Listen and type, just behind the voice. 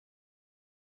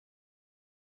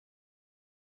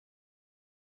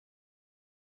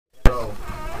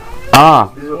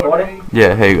This is recording?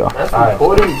 Yeah, here you go. That's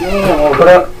recording? Damn.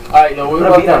 Alright, yo, we're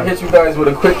about to hit you guys with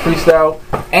a quick freestyle.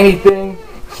 Anything,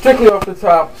 strictly off the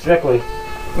top. Strictly.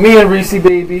 Me and Reece,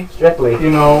 baby. Strictly. You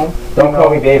know. Don't call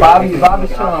me baby. Bobby's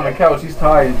chilling on the couch. He's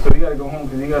tired, so he gotta go home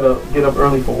because he gotta get up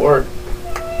early for work.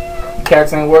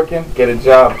 Cats ain't working, get a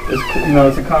job. It's, you know,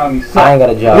 it's economy. So, I ain't got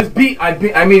a job. This beat,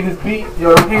 I made this beat.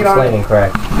 Yo, hang on. Slanging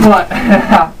crack. What?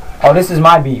 Oh, this is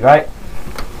my beat, right?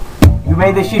 You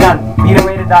made this shit on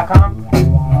beaterated.com?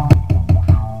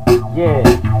 Yeah.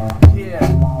 Yeah.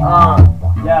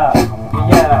 Yeah.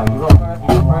 You go first?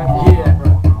 Yeah.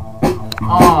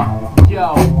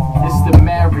 Yo, it's the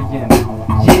Marion.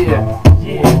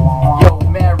 Yeah. Yo,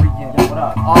 Marion. What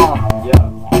up?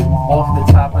 Yeah. Off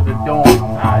the top of the dome.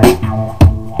 Alright.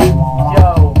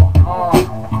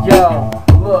 Yo,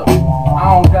 look, I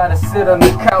don't gotta sit on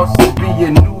the couch to be a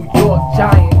New York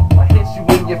Giant. I hit you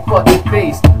in your fucking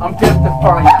face. I'm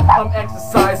death-defying. I'm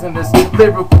exercising this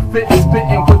lyrical fitness,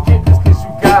 spitting forgiveness, cause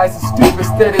you guys are stupid,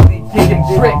 steadily getting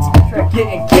tricked. You're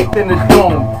getting kicked in the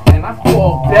dome, and I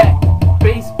fall back.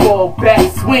 Baseball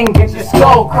bat swing, get your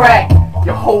skull cracked.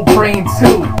 Your whole brain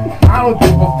too. I don't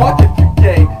give a fuck if you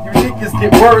gay. You niggas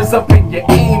get words up in your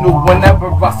anal whenever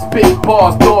I spit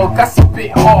bars, dog. I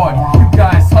spit hard. You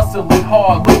guys hustling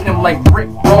hard, looking like brick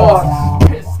bars.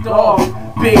 Pissed off,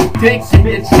 big dicks in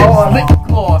your chips, lip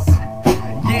gloss.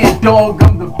 Yeah, dog,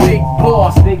 I'm the big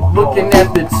boss. Looking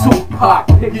at the Tupac,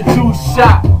 you do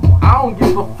shot. I don't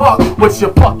give a fuck what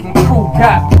your fucking crew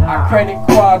got. I credit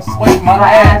card swipe my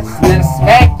ass and then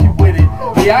smack you with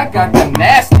it. Yeah, I got the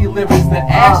nasty lyrics, the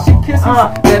ashy kisses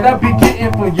that I be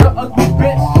getting from your ugly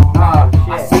bitch.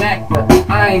 I smacked her,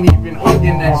 I ain't even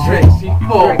hugging that trick. She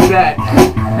fall back,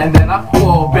 and then I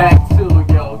fall back too.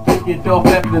 Yo, kick it off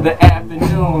after the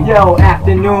afternoon. Yo,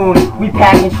 afternoon, we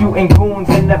packing shooting goons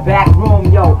in the back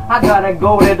room. Yo, I gotta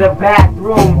go to the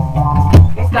bathroom.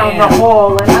 It's down the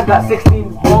hall and I got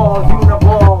 16 balls,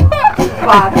 uniball.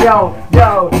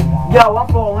 Yo, I'm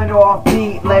falling off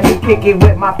beat. Let me kick it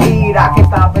with my feet. I can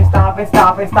stop and stop and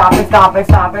stop and stop and stop and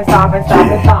stop and stop and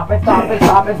stop and stop and stop and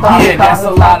stop and stop. Yeah, that's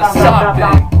a lot of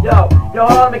stopping. Yo,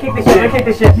 let me kick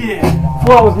this shit, Yeah.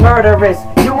 Flow's murderous.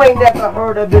 You ain't never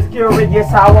heard of this. Curious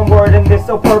how I'm wording this.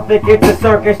 So perfect, it's a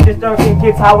circus. Just asking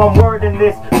kids how I'm wording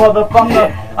this.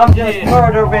 Motherfucker, I'm just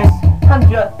murderous. I'm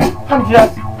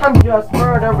just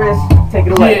murderous. Take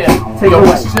it away. Yeah. Take it Yo,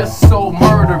 away. it's just so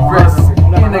murderous.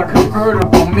 In a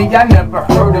convertible, me, I never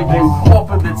heard of you. Off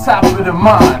of the top of the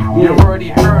mind. You already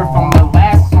heard from the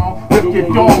last song. Rip your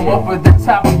dome off of the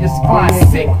top of your spine.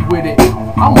 Sick with it.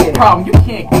 I'm a problem, you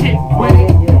can't get with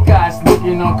it. You guys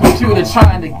looking on computer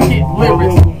trying to get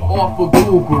lyrics off of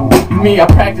Google. Me, I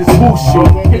practice wushu.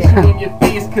 Hit you in your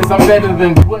face cause I'm better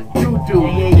than what you do.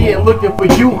 Yeah, looking for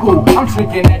you who. I'm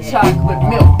drinking that chocolate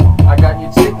milk. I got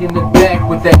your chick in the back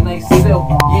with that nice silk.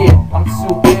 Yeah, I'm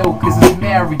so ill cause it's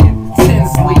Marion,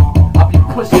 Tinsley. I'll be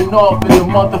pushing off in the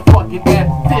motherfucking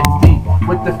F50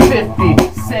 with the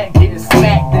 50 set getting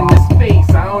smacked in his face.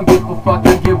 I don't give a fuck,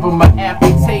 I give him an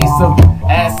aftertaste of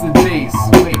acid base.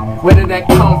 Wait, where did that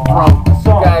come from?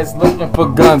 You guys looking for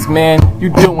guns, man. You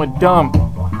doing dumb.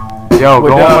 Yo,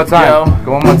 go one more time.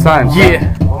 Go one more time.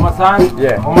 Yeah. One more time?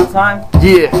 Yeah. One more time?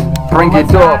 Yeah. Bring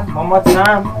it up. One more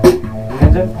time.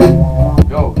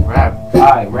 Go, rap.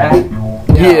 Alright, rap.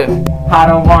 Yeah. I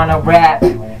don't wanna rap.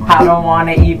 I don't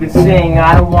wanna even sing.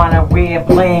 I don't wanna wear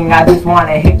bling. I just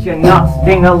wanna hit your nuts.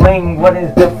 Ding-a-ling. What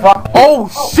is the fuck? Oh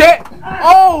shit!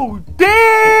 Oh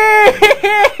damn!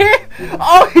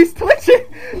 Oh, he's twitching.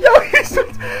 Yo, he's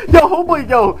twitching. Yo, homeboy,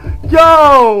 yo,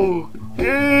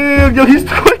 damn, yo, he's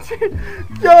twitching.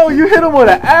 Yo, you hit him with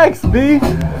an axe, B.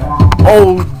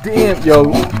 Oh damn,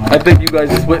 yo. I think you guys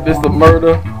just witnessed the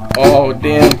murder. Oh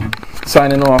damn.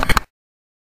 Signing off.